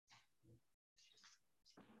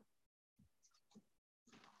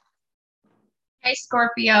Hey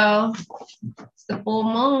Scorpio, it's the full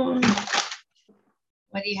moon.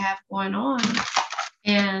 What do you have going on?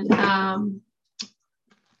 And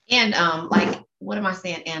like, what am I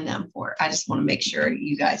saying for? I just want to make sure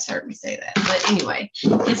you guys heard me say that. But anyway,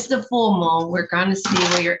 it's the full moon. We're gonna see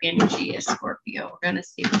where your energy is, Scorpio. We're gonna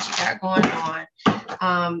see what you got going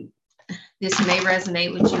on. This may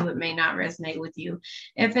resonate with you, it may not resonate with you.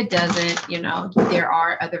 If it doesn't, there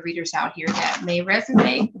are other readers out here that may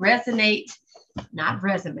resonate, not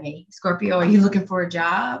resume. Scorpio, are you looking for a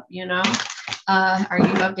job? Are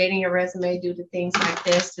you updating your resume due to things like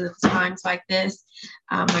this, due to times like this?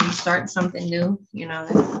 Are you starting something new?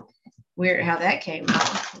 That's weird how that came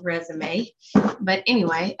out, resume. But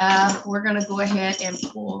anyway, we're going to go ahead and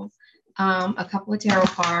pull a couple of tarot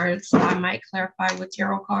cards. I might clarify with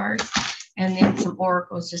tarot cards and then some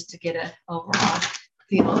oracles just to get an overall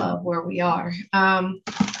feel of where we are.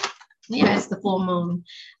 Yeah, it's the full moon.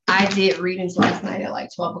 I did readings last night at like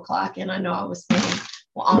 12 o'clock, and I know I was saying,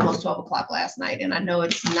 well, almost 12 o'clock last night, and I know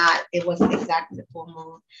it wasn't exactly the full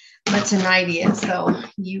moon, but tonight is. So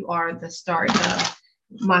you are the start of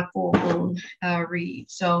my full moon read.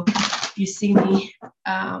 So you see me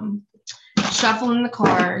shuffling the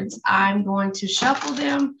cards. I'm going to shuffle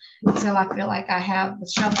them until I feel like I have the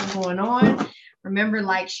shuffle going on. Remember,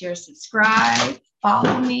 like, share, subscribe,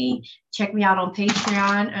 follow me. Check me out on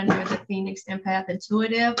Patreon under the Phoenix Empath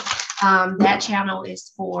Intuitive. That channel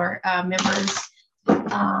is for members.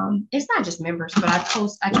 It's not just members, but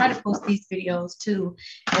I try to post these videos too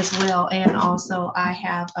as well. And also I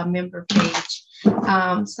have a member page.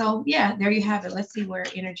 So yeah, there you have it. Let's see where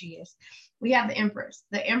energy is. We have the Empress.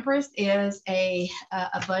 The Empress is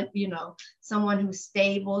someone who's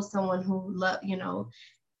stable, someone who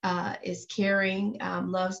is caring,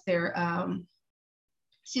 loves their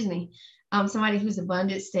somebody who's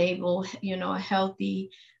abundant, stable, a healthy,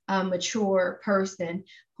 mature person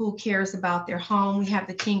who cares about their home. We have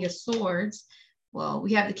the King of Swords. Well,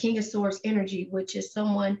 we have the King of Swords energy, which is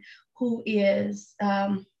someone who is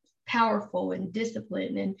powerful and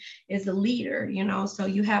disciplined and is a leader, so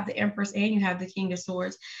you have the Empress and you have the King of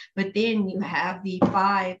Swords, but then you have the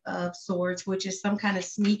Five of Swords, which is some kind of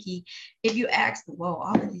sneaky. If you ask,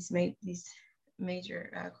 all of these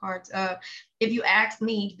major cards, if you ask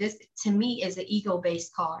me, this to me is an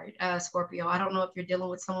ego-based card, Scorpio. I don't know if you're dealing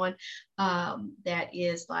with someone that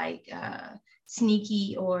is like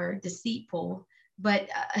sneaky or deceitful, but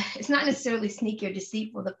it's not necessarily sneaky or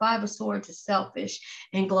deceitful. The Five of Swords is selfish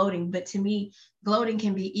and gloating, but to me, gloating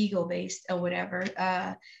can be ego-based or whatever.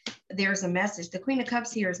 There's a message. The Queen of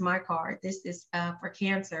Cups here is my card. This is for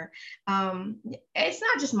Cancer. It's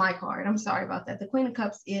not just my card. I'm sorry about that. The Queen of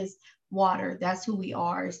Cups is water. That's who we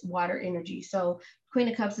are. It's water energy. So Queen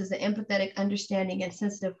of Cups is an empathetic, understanding, and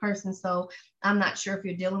sensitive person. So I'm not sure if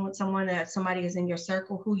you're dealing with someone that somebody is in your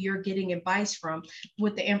circle who you're getting advice from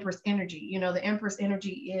with the Empress energy. The Empress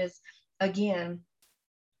energy is, again,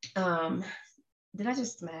 did I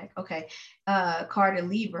just smack? Okay. Card of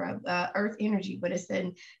Libra, earth energy, but it's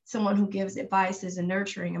in someone who gives advice, is a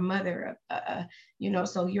nurturing, a mother,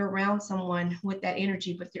 so you're around someone with that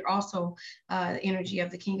energy, but you're also the energy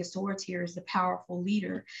of the King of Swords here is the powerful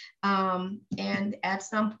leader. And at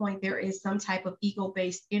some point there is some type of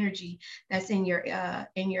ego-based energy that's in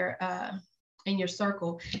your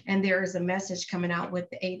circle, and there is a message coming out with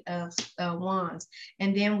the Eight of Wands.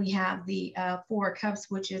 And then we have the Four of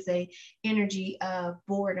Cups, which is a energy of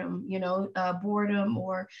boredom, boredom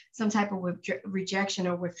or some type of rejection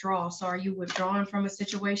or withdrawal. So are you withdrawing from a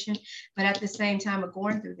situation, but at the same time of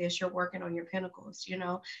going through this, you're working on your pentacles.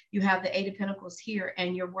 You have the Eight of Pentacles here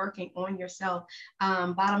and you're working on yourself.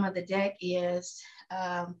 Bottom of the deck is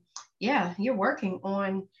you're working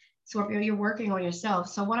on Scorpio, you're working on yourself.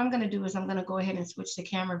 So what I'm going to do is I'm going to go ahead and switch to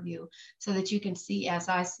camera view so that you can see as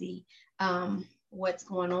I see what's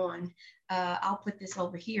going on. I'll put this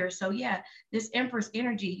over here. So yeah, this Empress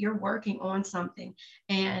energy, you're working on something,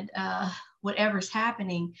 and whatever's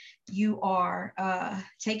happening, you are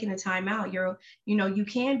taking the time out. You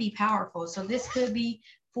can be powerful. So this could be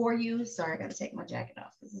for you. Sorry, I got to take my jacket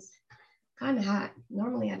off because it's kind of hot.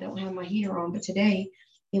 Normally I don't have my heater on, but today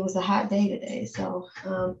it was a hot day today. So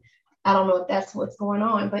I don't know if that's what's going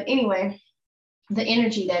on, but anyway, the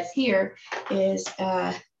energy that's here is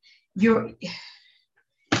I don't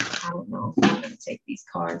know if I'm going to take these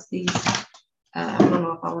cards. I don't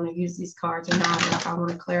know if I want to use these cards or not, or if I want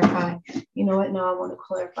to clarify. You know what? No, I want to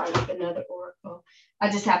clarify with another oracle. I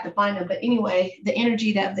just have to find them. But anyway, the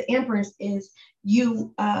energy that the Empress is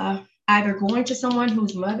you either going to someone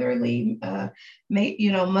who's motherly,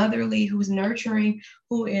 who's nurturing,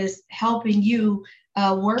 who is helping you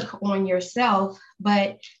work on yourself.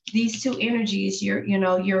 But these two energies, you're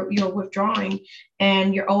withdrawing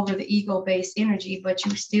and you're over the ego-based energy, but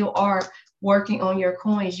you still are working on your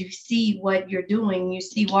coins. You see what you're doing, you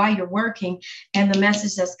see why you're working, and the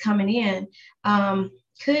message that's coming in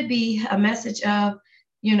could be a message of,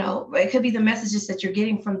 it could be the messages that you're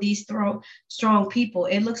getting from these strong people.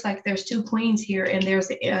 It looks like there's two queens here, and there's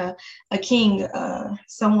a king,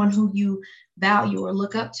 someone who you value or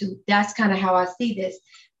look up to. That's kind of how I see this.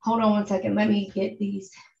 Hold on one second. Let me get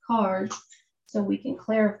these cards so we can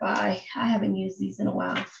clarify. I haven't used these in a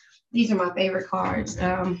while. These are my favorite cards.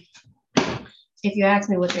 If you ask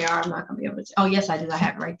me what they are, I'm not going to be able to. Oh, yes, I do. I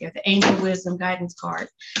have it right there. The Angel Wisdom Guidance card.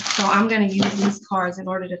 So I'm going to use these cards in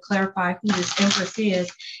order to clarify who this Empress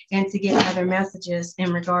is and to get other messages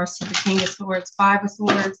in regards to the King of Swords, Five of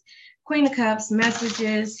Swords, Queen of Cups,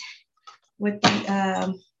 messages with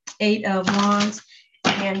the Eight of Wands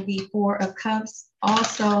and the Four of Cups.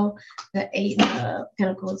 Also, the Eight of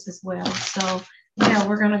Pentacles as well. So, yeah,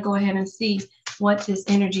 we're going to go ahead and see what this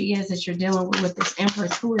energy is that you're dealing with this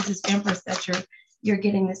Empress. Who is this Empress that you're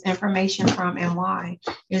getting this information from, and why?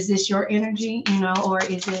 Is this your energy, or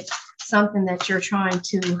is it something that you're trying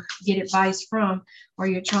to get advice from, or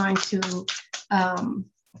you're trying to,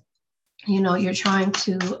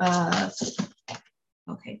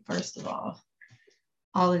 okay, first of all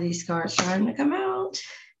of these cards trying to come out.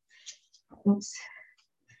 Oops.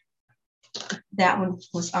 That one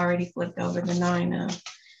was already flipped over, the Nine of,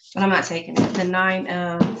 but I'm not taking it. The Nine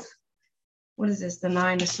of, what is this? The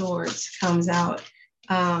Nine of Swords comes out.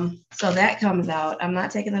 So that comes out. I'm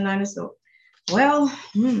not taking the Nine of Swords. Well,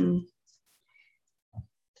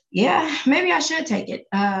 yeah, maybe I should take it.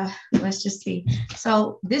 Let's just see.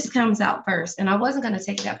 So this comes out first, and I wasn't going to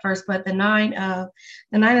take it at first, but the Nine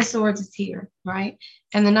of Swords is here, right?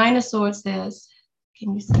 And the Nine of Swords says,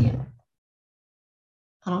 can you see it?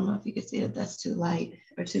 I don't know if you can see it. That's too light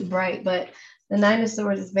or too bright, but the Nine of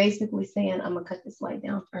Swords is basically saying, I'm going to cut this light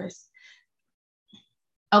down first.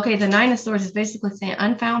 Okay, the Nine of Swords is basically saying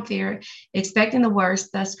unfound fear, expecting the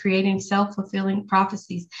worst, thus creating self-fulfilling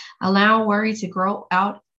prophecies, allow worry to grow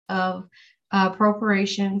out of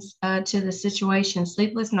preparations to the situation,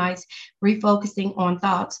 sleepless nights, refocusing on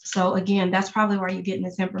thoughts. So again, that's probably where you're getting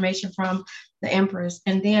this information from, the Empress.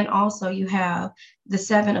 And then also you have the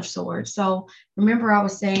Seven of Swords. So remember I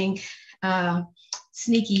was saying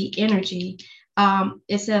sneaky energy.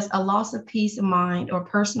 It says a loss of peace of mind or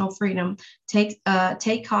personal freedom. Take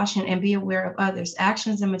caution and be aware of others'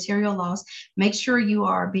 actions and material loss. Make sure you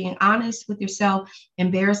are being honest with yourself,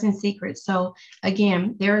 embarrassing secrets. So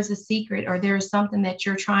again, there is a secret, or there is something that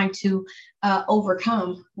you're trying to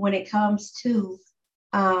overcome when it comes to,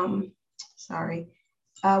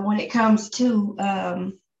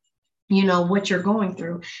 what you're going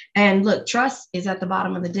through. And look, trust is at the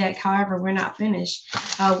bottom of the deck. However, we're not finished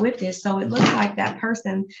with this. So it looks like that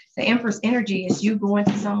person, the Empress energy, is you going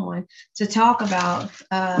to someone to talk about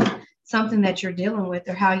something that you're dealing with,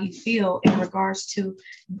 or how you feel in regards to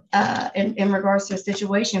in regards to a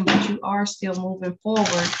situation, but you are still moving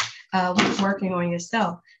forward with working on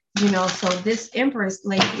yourself. So this Empress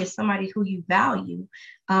lady is somebody who you value.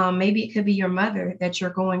 Maybe it could be your mother that you're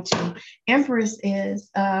going to. Empress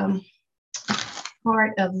is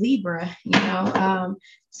part of Libra,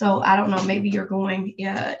 so I don't know, maybe you're going,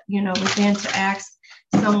 within to ask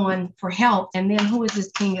someone for help. And then who is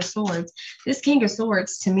this King of Swords? This King of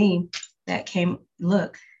Swords, to me, that came,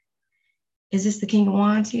 look, is this the King of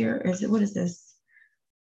Wands here? Or is it, what is this?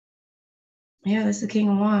 Yeah, this is the King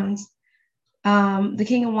of Wands. The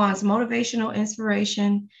King of Wands, motivational,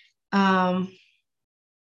 inspiration. Hold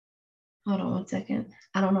on one second.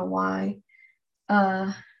 I don't know why.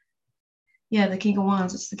 Yeah, the King of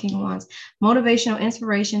Wands. It's the King of Wands. Motivational,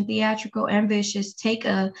 inspiration, theatrical, ambitious. Take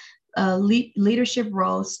a leadership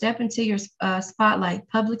role. Step into your spotlight.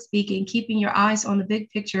 Public speaking. Keeping your eyes on the big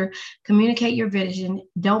picture. Communicate your vision.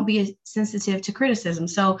 Don't be sensitive to criticism.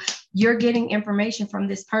 So you're getting information from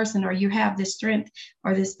this person, or you have this strength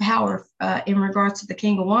or this power in regards to the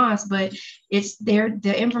King of Wands, but it's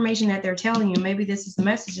the information that they're telling you. Maybe this is the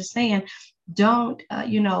message is saying, don't,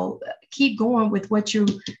 keep going with what you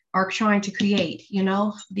are trying to create.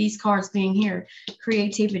 These cards being here,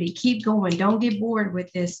 creativity, keep going. Don't get bored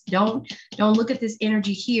with this. Don't look at this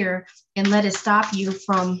energy here and let it stop you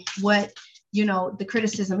from what, the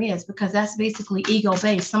criticism is, because that's basically ego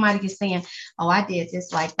based. Somebody is saying, oh, I did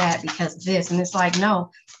this like that because of this. And it's like,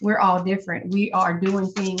 no, we're all different. We are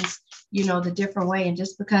doing things, the different way. And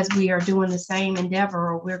just because we are doing the same endeavor,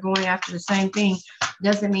 or we're going after the same thing,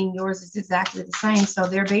 doesn't mean yours is exactly the same. So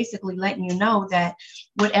they're basically letting you know that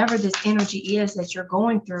whatever this energy is that you're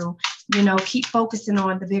going through, You know, keep focusing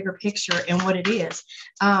on the bigger picture and what it is.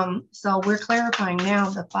 So we're clarifying now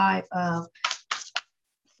the 5 of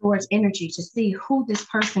Swords energy to see who this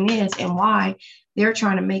person is and why they're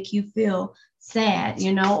trying to make you feel sad,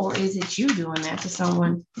 you know, or is it you doing that to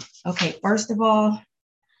someone? Okay, first of all,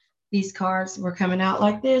 these cards were coming out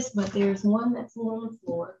like this, but there's one that's on the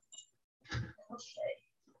floor.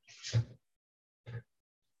 Okay.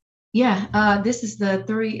 Yeah, this is the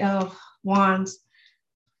 3 of Wands.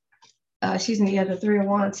 Excuse me, yeah, the 3 of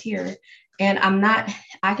Wands here. And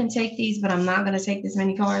I can take these, but I'm not going to take this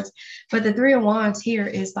many cards. But the 3 of Wands here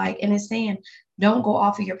is like, and it's saying, don't go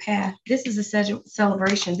off of your path. This is a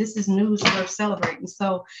celebration. This is news worth celebrating.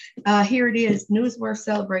 So here it is, news worth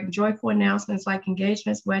celebrating. Joyful announcements like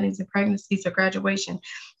engagements, weddings, and pregnancies or graduation.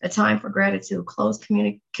 A time for gratitude. Closed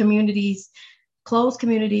communities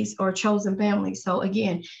or chosen families. So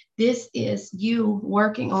again, this is you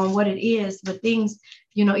working on what it is, but things,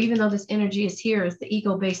 you know, even though this energy is here, it's the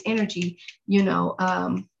ego-based energy, you know,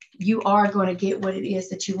 you are going to get what it is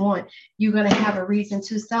that you want. You're going to have a reason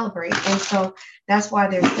to celebrate. And so that's why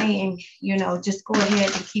they're saying, you know, just go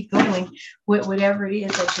ahead and keep going with whatever it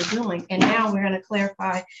is that you're doing. And now we're going to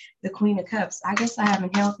clarify the Queen of Cups. I guess I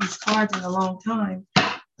haven't held these cards in a long time.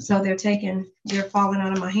 So they're falling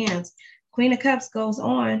out of my hands. Queen of Cups goes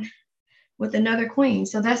on with another queen.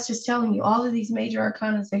 So that's just telling you all of these major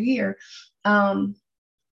arcana are here.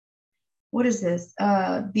 What is this?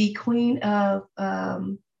 The Queen of,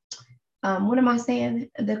 what am I saying?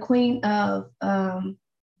 The Queen of,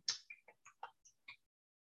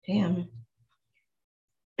 damn.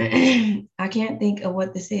 I can't think of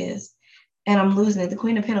what this is. And I'm losing it. The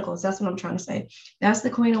Queen of Pentacles. That's what I'm trying to say. That's the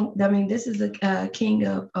Queen of, I mean, this is the King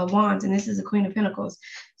of Wands, and this is the Queen of Pentacles.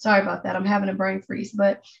 Sorry about that. I'm having a brain freeze.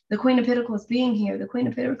 But the Queen of Pentacles being here, the Queen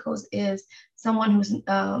of Pentacles is someone who's,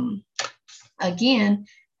 again,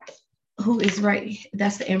 who is right.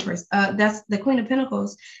 That's the Empress. That's the Queen of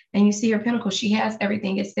Pentacles. And you see her pentacles. She has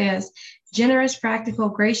everything. It says, generous, practical,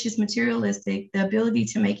 gracious, materialistic, the ability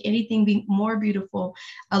to make anything be more beautiful,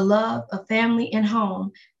 a love, a family, and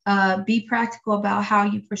home. Be practical about how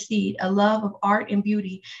you proceed, a love of art and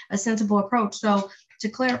beauty, a sensible approach. So to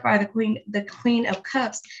clarify, the Queen of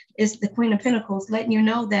Cups is the Queen of Pentacles, letting you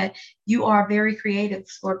know that you are very creative,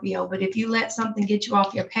 Scorpio. But if you let something get you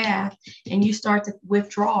off your path and you start to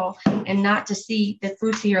withdraw and not to see the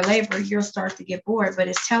fruits of your labor, you'll start to get bored. But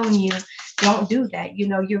it's telling you, don't do that. You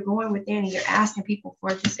know, you're going within and you're asking people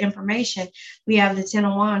for this information. We have the 10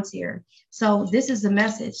 of Wands here. So this is the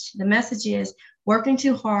message. The message is, working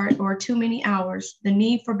too hard or too many hours, the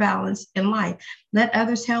need for balance in life. Let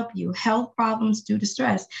others help you. Health problems due to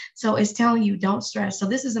stress. So it's telling you, don't stress. So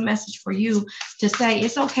this is a message for you to say,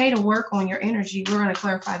 it's okay to work on your energy. We're going to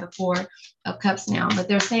clarify the 4 of Cups now, but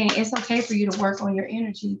they're saying it's okay for you to work on your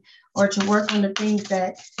energy or to work on the things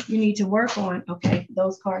that you need to work on. Okay,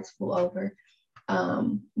 those cards flew over.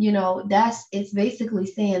 You know, it's basically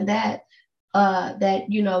saying that,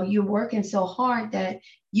 you know, you're working so hard that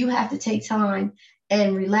you have to take time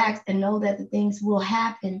and relax and know that the things will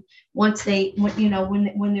happen when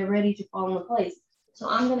they're ready to fall into place. So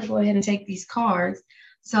I'm going to go ahead and take these cards.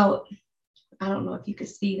 So I don't know if you could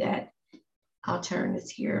see that. I'll turn this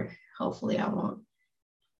here. Hopefully I won't.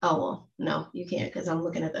 Oh, well, no, you can't because I'm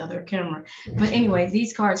looking at the other camera. But anyway,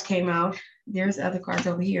 these cards came out. There's other cards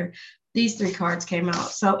over here. These 3 cards came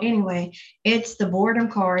out. So anyway, it's the boredom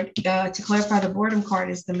card. To clarify, the boredom card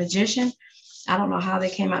is the Magician. I don't know how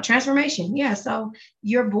they came out. Transformation. Yeah, so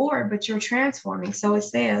you're bored, but you're transforming. So it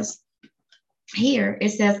says here, it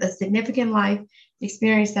says a significant life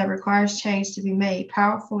experience that requires change to be made,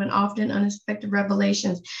 powerful and often unexpected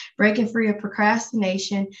revelations, breaking free of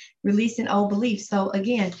procrastination, releasing old beliefs. So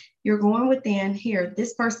again, you're going within here.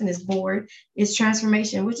 This person is bored. It's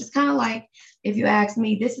transformation, which is kind of like, if you ask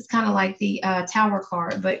me, this is kind of like the Tower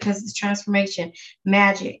card, but because it's transformation,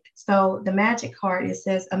 magic. So the magic card, it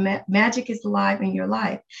says magic is alive in your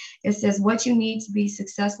life. It says what you need to be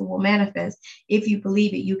successful will manifest. If you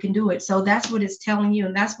believe it, you can do it. So that's what it's telling you.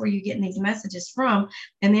 And that's where you're getting these messages from.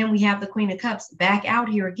 And then we have the Queen of Cups back out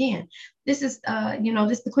here again. This is,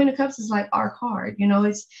 the Queen of Cups is like our card,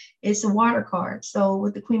 it's a water card. So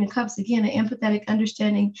with the Queen of Cups, again, an empathetic,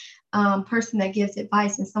 understanding person that gives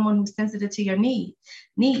advice and someone who's sensitive to your needs.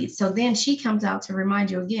 So then she comes out to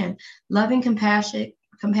remind you again, loving, compassionate,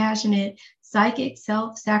 psychic,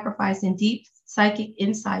 self-sacrifice, and deep psychic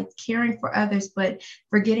insights, caring for others, but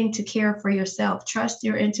forgetting to care for yourself. Trust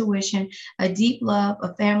your intuition, a deep love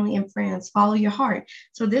of family and friends. Follow your heart.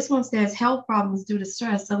 So this one says health problems due to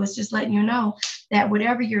stress. So it's just letting you know that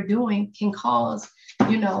whatever you're doing can cause,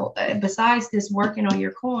 besides this working on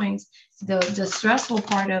your coins, the stressful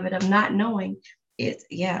part of it, of not knowing it.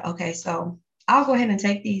 Yeah. Okay. So I'll go ahead and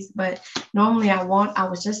take these, but normally I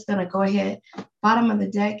was just going to go ahead. Bottom of the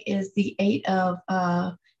deck is the 8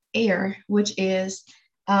 of air, which is,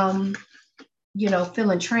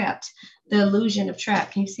 feeling trapped, the illusion of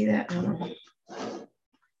trap. Can you see that?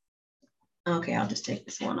 Okay, I'll just take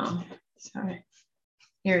this one off. Sorry.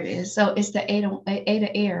 Here it is. So it's the eight of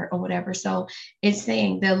air or whatever. So it's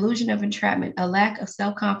saying the illusion of entrapment, a lack of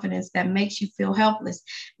self-confidence that makes you feel helpless,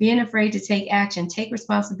 being afraid to take action, take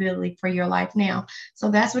responsibility for your life now.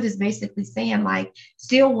 So that's what it's basically saying, like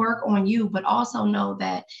still work on you, but also know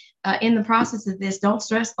that in the process of this, don't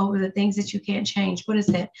stress over the things that you can't change. What is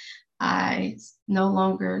it? I no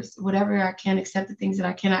longer, whatever, I can't accept the things that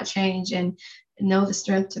I cannot change, and know the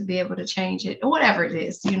strength to be able to change it, or whatever it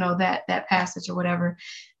is, that passage or whatever.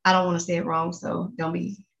 I don't want to say it wrong, so don't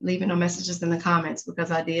be leaving no messages in the comments because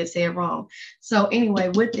I did say it wrong. So anyway,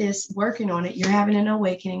 with this, working on it, you're having an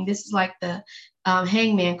awakening. This is like the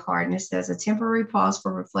hangman card, and it says a temporary pause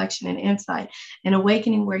for reflection and insight, an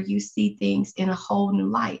awakening where you see things in a whole new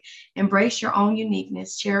light. Embrace your own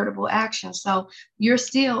uniqueness, charitable action. So you're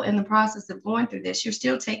still in the process of going through this. You're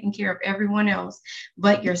still taking care of everyone else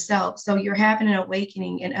but yourself. So you're having an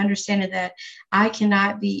awakening and understanding that I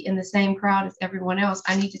cannot be in the same crowd as everyone else.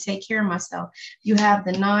 I need to take care of myself. You have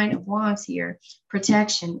the 9 of Wands here,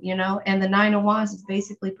 protection, and the 9 of Wands is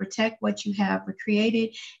basically protect what you have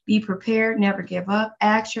created, be prepared, never give up,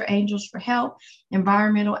 ask your angels for help,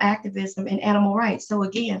 environmental activism, and animal rights. So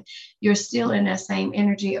again, you're still in that same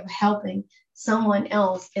energy of helping someone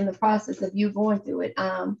else in the process of you going through it.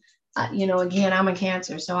 Again, I'm a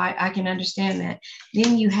Cancer, so I can understand that.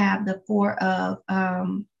 Then you have the 4 of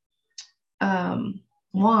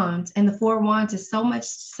Wands, and the 4 Wands is so much to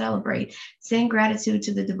celebrate. Send gratitude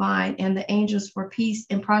to the divine and the angels for peace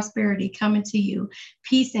and prosperity coming to you,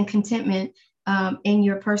 peace and contentment in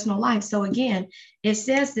your personal life. So again, it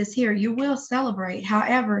says this here, you will celebrate.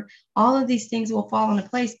 However, all of these things will fall into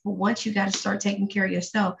place, but once you got to start taking care of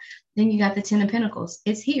yourself, then you got the 10 of Pentacles.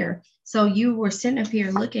 It's here. So you were sitting up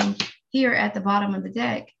here looking here at the bottom of the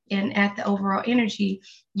deck and at the overall energy,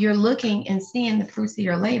 you're looking and seeing the fruits of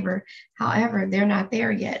your labor. However, they're not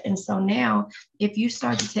there yet. And so now if you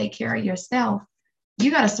start to take care of yourself,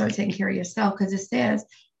 you got to start taking care of yourself, because it says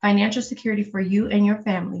financial security for you and your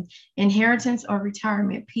family, inheritance or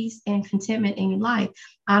retirement, peace and contentment in your life,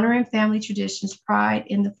 honoring family traditions, pride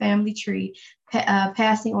in the family tree,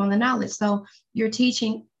 passing on the knowledge. So you're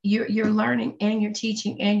teaching, you're learning, and you're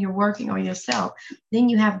teaching, and you're working on yourself. Then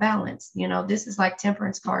you have balance. This is like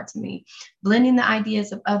Temperance card to me, blending the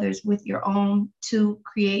ideas of others with your own to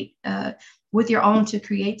create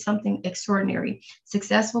something extraordinary.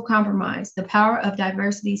 Successful compromise, the power of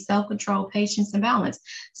diversity, self-control, patience, and balance.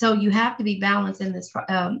 So you have to be balanced in this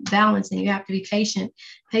balance, and you have to be patient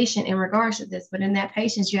in regards to this. But in that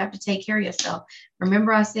patience, you have to take care of yourself.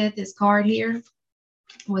 Remember, I said this card here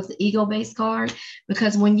was the ego-based card,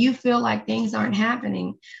 because when you feel like things aren't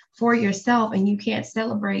happening for yourself and you can't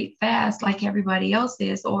celebrate fast like everybody else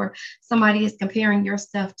is, or somebody is comparing your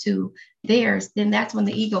stuff to theirs, then that's when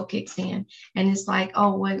the ego kicks in, and it's like,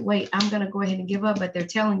 oh wait, I'm going to go ahead and give up. But they're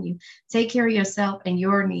telling you, take care of yourself and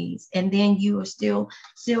your needs, and then you will still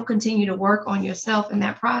continue to work on yourself in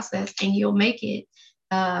that process, and you'll make it.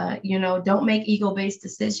 Don't make ego-based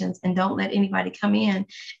decisions, and don't let anybody come in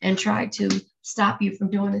and try to stop you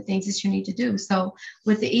from doing the things that you need to do. So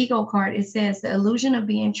with the ego card, it says the illusion of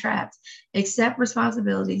being trapped, accept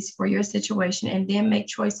responsibilities for your situation, and then make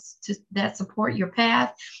choices that support your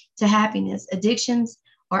path to happiness, addictions,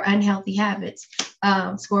 or unhealthy habits.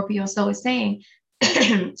 Scorpio. So it's saying,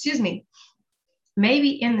 excuse me, maybe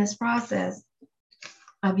in this process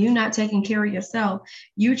of you not taking care of yourself,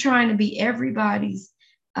 you trying to be everybody's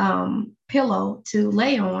pillow to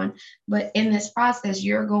lay on, but in this process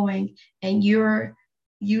you're going and you're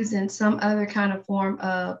using some other kind of form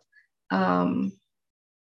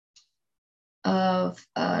of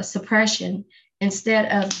suppression,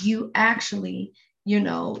 instead of you actually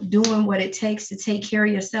doing what it takes to take care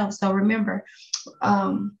of yourself. So remember,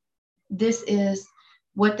 this is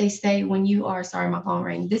what they say when you are, sorry, my phone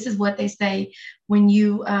rang. This is what they say when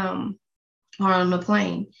you are on the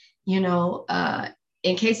plane.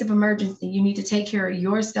 in case of emergency, you need to take care of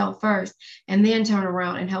yourself first and then turn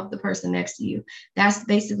around and help the person next to you. That's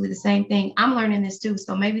basically the same thing. I'm learning this too.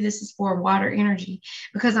 So maybe this is for water energy,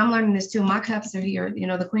 because I'm learning this too. My cups are here.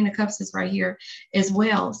 The Queen of Cups is right here as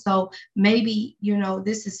well. So maybe,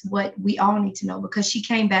 this is what we all need to know, because she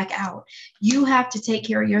came back out. You have to take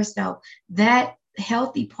care of yourself. That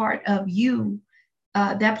healthy part of you,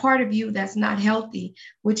 that part of you that's not healthy,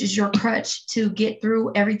 which is your crutch to get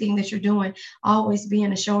through everything that you're doing, always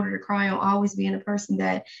being a shoulder to cry on, always being a person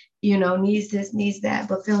that, needs this, needs that,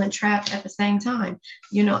 but feeling trapped at the same time.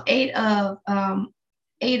 Eight of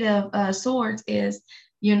Swords is,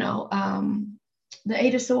 the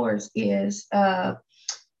Eight of Swords is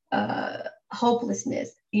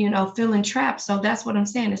hopelessness, feeling trapped. So that's what I'm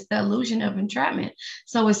saying. It's the illusion of entrapment.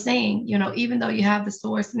 So it's saying, even though you have the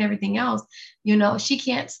swords and everything else, she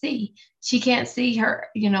can't see. She can't see her,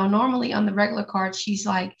 normally on the regular card, she's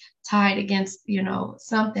like tied against,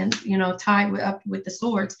 something, tied up with the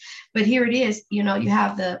swords. But here it is, you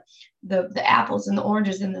have the apples and the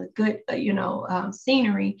oranges and the good,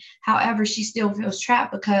 scenery. However, she still feels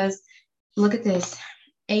trapped, because look at this.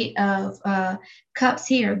 Eight of Cups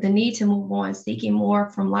here, the need to move on, seeking more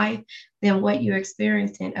from life than what you're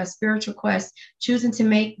experiencing, a spiritual quest, choosing to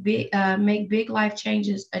make big life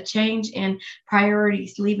changes, a change in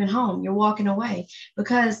priorities, leaving home. You're walking away,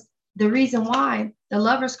 because the reason why the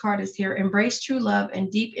Lover's card is here, embrace true love and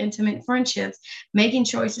deep, intimate friendships, making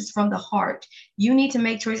choices from the heart. You need to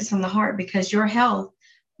make choices from the heart, because your health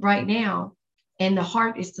right now, and the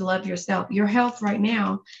heart is to love yourself. Your health right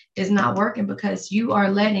now is not working, because you are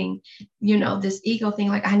letting, this ego thing,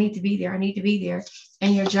 like, I need to be there. I need to be there.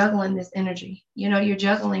 And you're juggling this energy. You're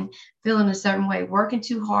juggling, feeling a certain way, working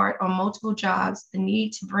too hard on multiple jobs, the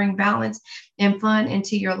need to bring balance and fun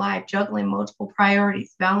into your life, juggling multiple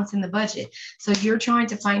priorities, balancing the budget. So you're trying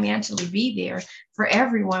to financially be there for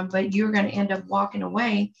everyone, but you're going to end up walking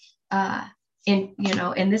away, and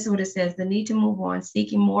this is what it says, the need to move on,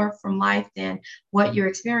 seeking more from life than what you're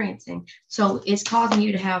experiencing. So it's causing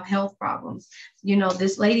you to have health problems.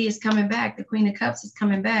 This lady is coming back. The Queen of Cups is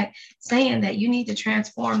coming back, saying that you need to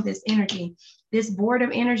transform this energy. This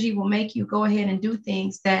boredom energy will make you go ahead and do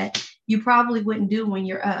things that you probably wouldn't do when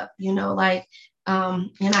you're up, and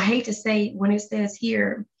I hate to say, when it says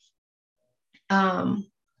here, hold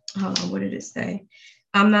on, what did it say?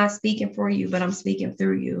 I'm not speaking for you, but I'm speaking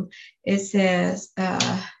through you. It says,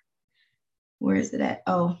 where is it at?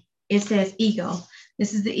 Oh, it says ego.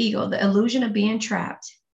 This is the ego, the illusion of being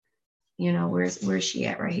trapped. Where's she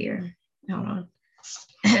at right here? Hold on.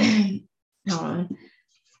 Hold on.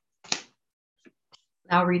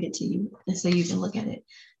 I'll read it to you, and so you can look at it.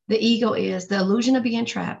 The ego is the illusion of being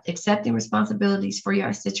trapped, accepting responsibilities for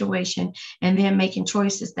your situation, and then making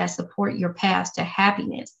choices that support your path to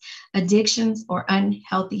happiness, addictions, or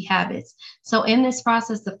unhealthy habits. So in this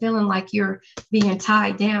process of feeling like you're being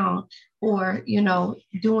tied down, or,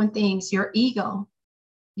 doing things, your ego,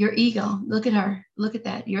 look at her, look at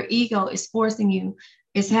that. Your ego is forcing you,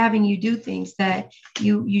 is having you do things that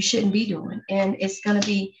you shouldn't be doing. And it's going to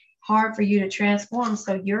be hard for you to transform.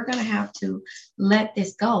 So you're going to have to let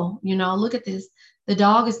this go. Look at this. The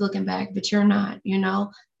dog is looking back, but you're not.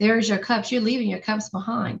 There's your cups. You're leaving your cups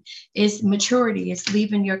behind. It's maturity. It's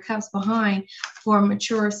leaving your cups behind for a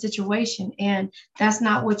mature situation. And that's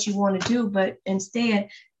not what you want to do, but instead,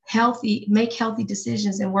 make healthy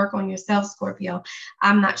decisions and work on yourself, Scorpio.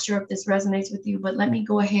 I'm not sure if this resonates with you, but let me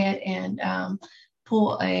go ahead and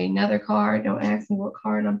pull another card. Don't ask me what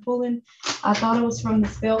card I'm pulling. I thought it was from the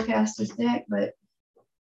Spellcaster's deck, but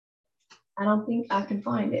I don't think I can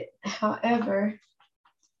find it. However,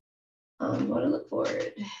 I'm going to look for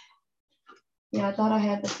it. Yeah, I thought I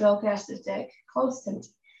had the Spellcaster's deck close to me,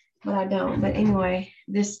 but I don't. But anyway,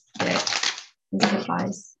 this deck is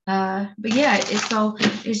advice. But yeah,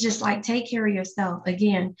 it's just like, take care of yourself.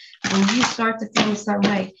 Again, when you start to feel a certain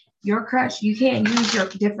way, your crutch, you can't use your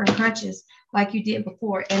different crutches like you did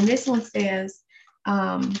before. And this one says,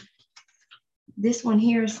 this one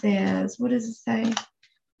here says, what does it say?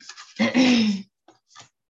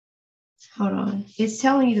 Hold on. It's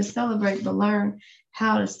telling you to celebrate, but learn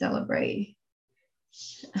how to celebrate.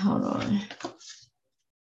 Hold on.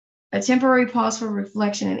 A temporary pause for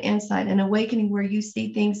reflection and insight, an awakening where you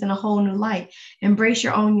see things in a whole new light. Embrace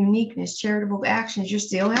your own uniqueness, charitable actions. You're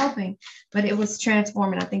still helping, but it was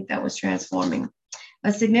transforming. I think that was transforming.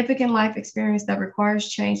 A significant life experience that requires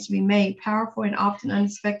change to be made, powerful and often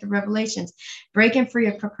unexpected revelations, breaking free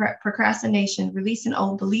of procrastination, releasing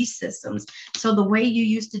old belief systems. So the way you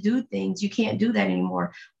used to do things, you can't do that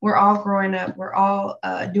anymore. We're all growing up. We're all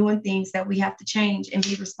doing things that we have to change and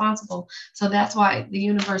be responsible. So that's why the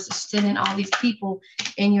universe is sending all these people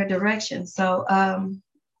in your direction. So I'm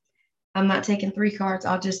not taking 3 cards.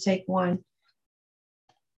 I'll just take one.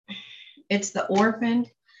 It's the orphaned.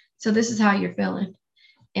 So this is how you're feeling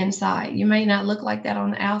inside. You may not look like that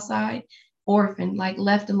on the outside, orphaned, like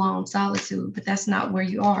left alone, solitude, but that's not where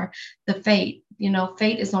you are. The fate,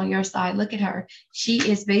 fate is on your side. Look at her. She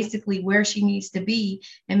is basically where she needs to be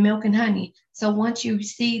in milk and honey. So once you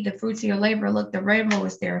see the fruits of your labor, look, the rainbow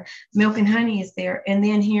is there, milk and honey is there, and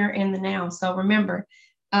then here in the now. So remember,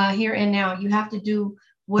 here and now, you have to do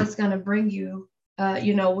what's going to bring you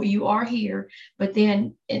you are here, but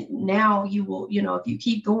then now you will, if you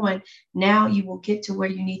keep going, now you will get to where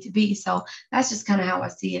you need to be. So that's just kind of how I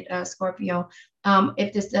see it, Scorpio.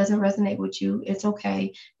 If this doesn't resonate with you, it's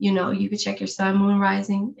okay. You can check your sun, moon,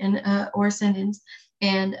 rising, and or ascendants.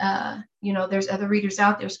 And, there's other readers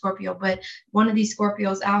out there, Scorpio, but one of these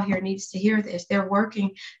Scorpios out here needs to hear this. They're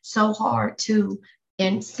working so hard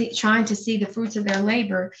and trying to see the fruits of their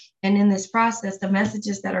labor. And in this process, the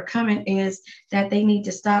messages that are coming is that they need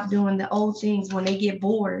to stop doing the old things when they get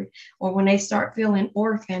bored or when they start feeling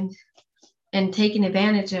orphaned and taken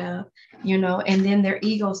advantage of, and then their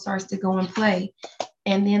ego starts to go and play.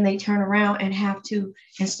 And then they turn around and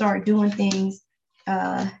start doing things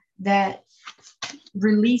that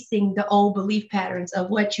releasing the old belief patterns of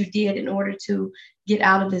what you did in order to get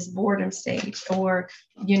out of this boredom stage, or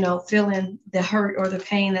feeling the hurt or the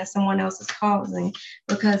pain that someone else is causing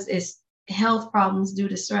because it's health problems due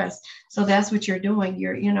to stress. So that's what you're doing.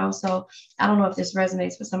 So I don't know if this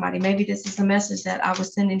resonates with somebody. Maybe this is a message that I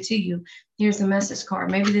was sending to you. Here's a message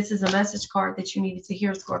card. Maybe this is a message card that you needed to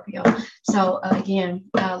hear, Scorpio. So again,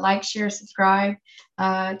 like, share, subscribe,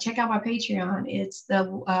 check out my Patreon.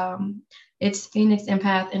 It's Phoenix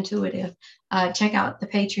Empath Intuitive. Check out the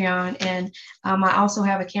Patreon. And I also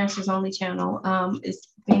have a Cancers Only channel. It's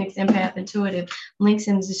Phoenix Empath Intuitive. Links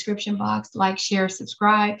in the description box. Like, share,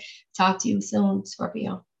 subscribe. Talk to you soon,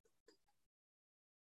 Scorpio.